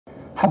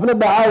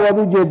xafladda caawa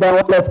u jeedaan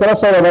waa la iskala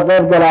soo wada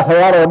qayb galaa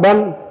khiyaar oo dhan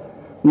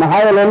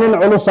maxaa yeelay nin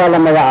culusaa la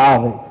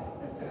magacaabay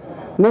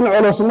nin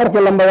culus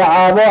markii la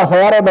magacaabo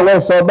khiyaar oo dhan way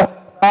soo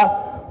baxaa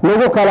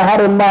lagu kala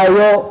hari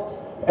maayo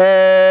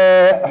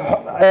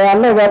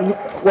annaga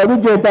waad u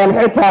jeedaan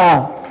xitaa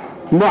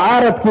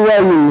mucaaradkii waa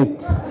yimid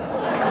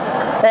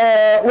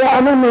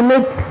waxaan u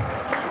nimid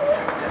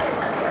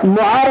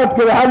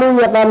mucaaradka waxaa lagu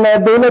yaqaanaa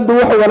dowladdu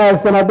wax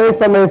wanaagsan hadday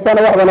samaysana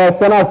wax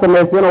wanaagsanaa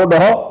samaysa inuu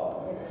dhaho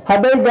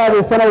hadday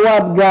gaadisana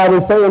waad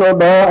gaadisay inuu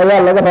dhaho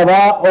ayaa laga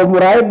rabaa oo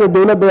muraayadda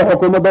dowladda ee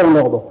xukuumadda u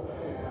noqdo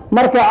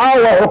marka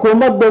caawa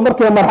xukuumaddu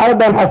markay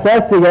marxaladan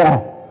xasaasiga ah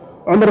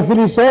cumar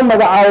filiis soo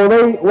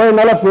magacaawday way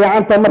nala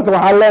fiicanta marka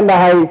waxaan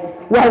leenahay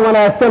wax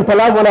wanaagsan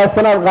talaab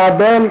wanaagsanaad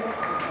qaadeen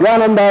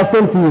waana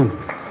mahadsantihiin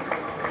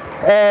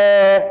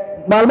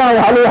maalmaha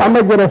waxaa lagu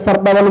xama jiray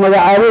sardhaban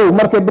magacaabow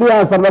marka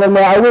beriyahan sardhaban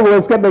magacaabow way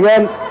iska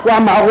dhigeen wax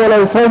macquul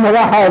ay soo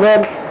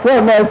magacaabeen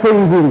waa mahadsan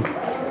yihiin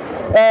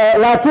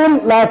laakiin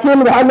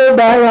waxaa loo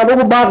baahan yahay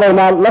ugu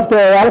baaqaynaa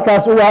lafteeda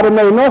halkaas ugu hari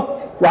mayno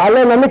waxaan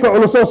leenahay ninka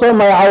culusoo soo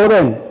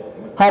magacaawdeen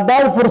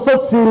haddaan fursad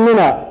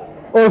siinina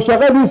oo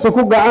shaqadiisa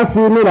ku gacan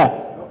siinina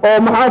oo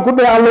maxaan ku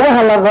dhihi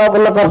lugaha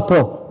la qabto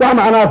wax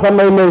macnaha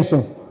samaynayso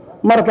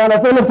markaan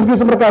asaga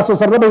laftirkiisa markaasuu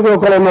sardhabankii oo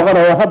kale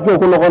noqonaya khadkii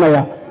ku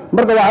noqonaya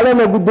marka waxaa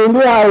leenahay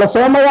guddoomiyaha la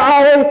soo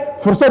magacaabay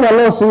fursada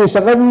loo siiyey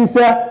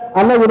shaqadiisa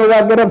annaguna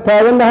waa garab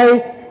taagannahay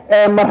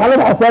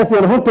marxalad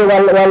xasaasiyan runteeda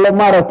waa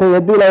maaragtay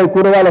haddii ilaahay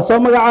kure waa la soo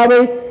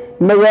magacaabay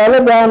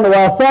magaaladan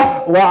waa sax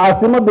waa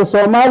caasimadda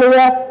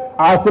soomaaliya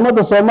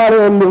caasimadda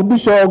soomaaliya ee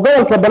muqdisho oo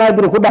gobolka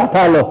banaadir ku dhex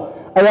taalo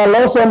ayaa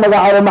loo soo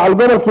magacaabay macal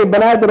gobolkii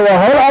banaadir waa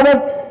howl adag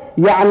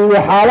yacni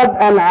xaalad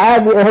aan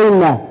caadi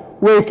ahaynna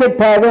way ka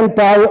taagan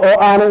tahay oo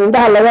aanan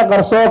indhaha laga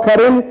qarsoo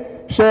karin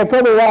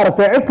sheekadu waa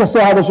aragtay cid ka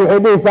soo hadasho waxay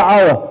dhehaysaa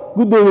caawa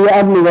guddoomiye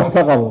amniga wax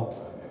ka qabo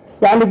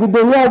yacni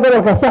guddoomiyaha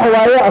gobolka sax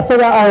waaye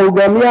asagaa ah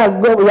hogaamiyaha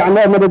yani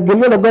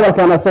nabadgelyada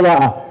gobolkan asagaa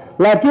ah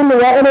laakiin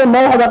waa inay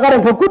madaxda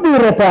qaranka ku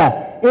dhiirataa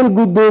in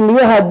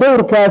guddoomiyaha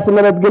dowrkaas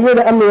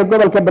nabadgelyada amniga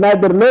gobolka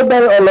banaadir loo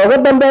daayo oo looga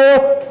dambeeyo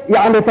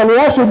yacni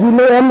taliyaasha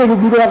amniga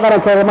gudaha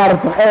qaranka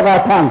maaragtay ay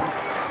qaataan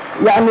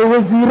yacni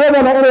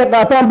wasiiradana inay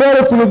qaataan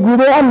boolisiga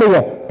gudaha amniga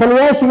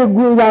taliyaashiga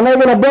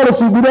yanagana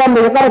boolisiga gudaha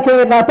amniga qaranka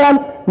inay qaataan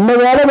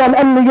magaaladan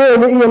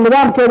amnigeeda iyo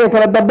nidaamkeeda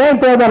kala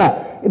dambeynteedana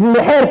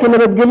xeerka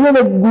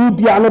nabadgelyada guud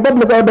yani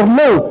public order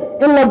law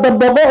in la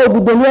dabaqo oo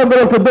guddoomiyaha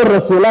gobolka door la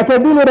siiyo laakiin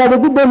haddii la yidhahdo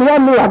guddoomiye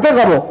amni wax ka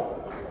qabo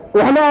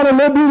waxna aanan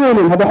loo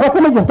dhiibeynin hadda waxba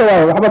kama jirto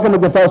waayo waxba kama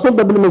jirto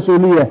sulda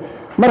bilmas-uuliya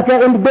marka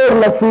in door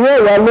la siiyo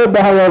waa loo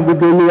baahan yahay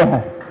guddoomiyaha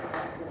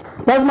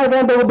taas marka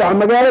inta ugu dhaco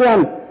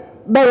magaaladan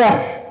dhagax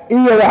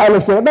iyo waxaa la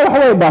sheegay dhagax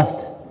way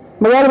dhaaftay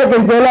magaalada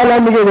ganjeelaa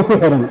laamigeeda ku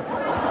xiran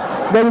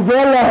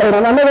ganjeelaa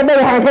xiran annaga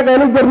dhagaxaan ka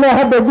qaylin jirnay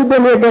hadda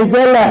guddoomiye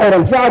ganjeelaa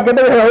xiran shacabka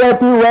dhagaxa waa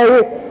tii waaye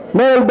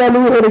meel baa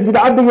lagu xiray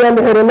jidcadigaa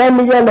la xiray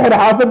laamigaa la xiray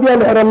xaafadiyaa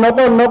la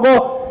xiray noqo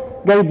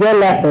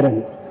ganjeelaa xiran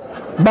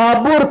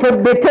baabuurka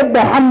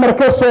dekadda xamar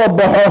ka soo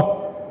baxo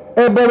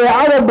ee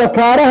badeecada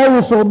bakaaraha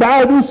iyo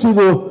suuqbacaad u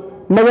sido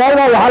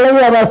magaalada waxaa laga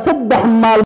yaabaa 3 maalmood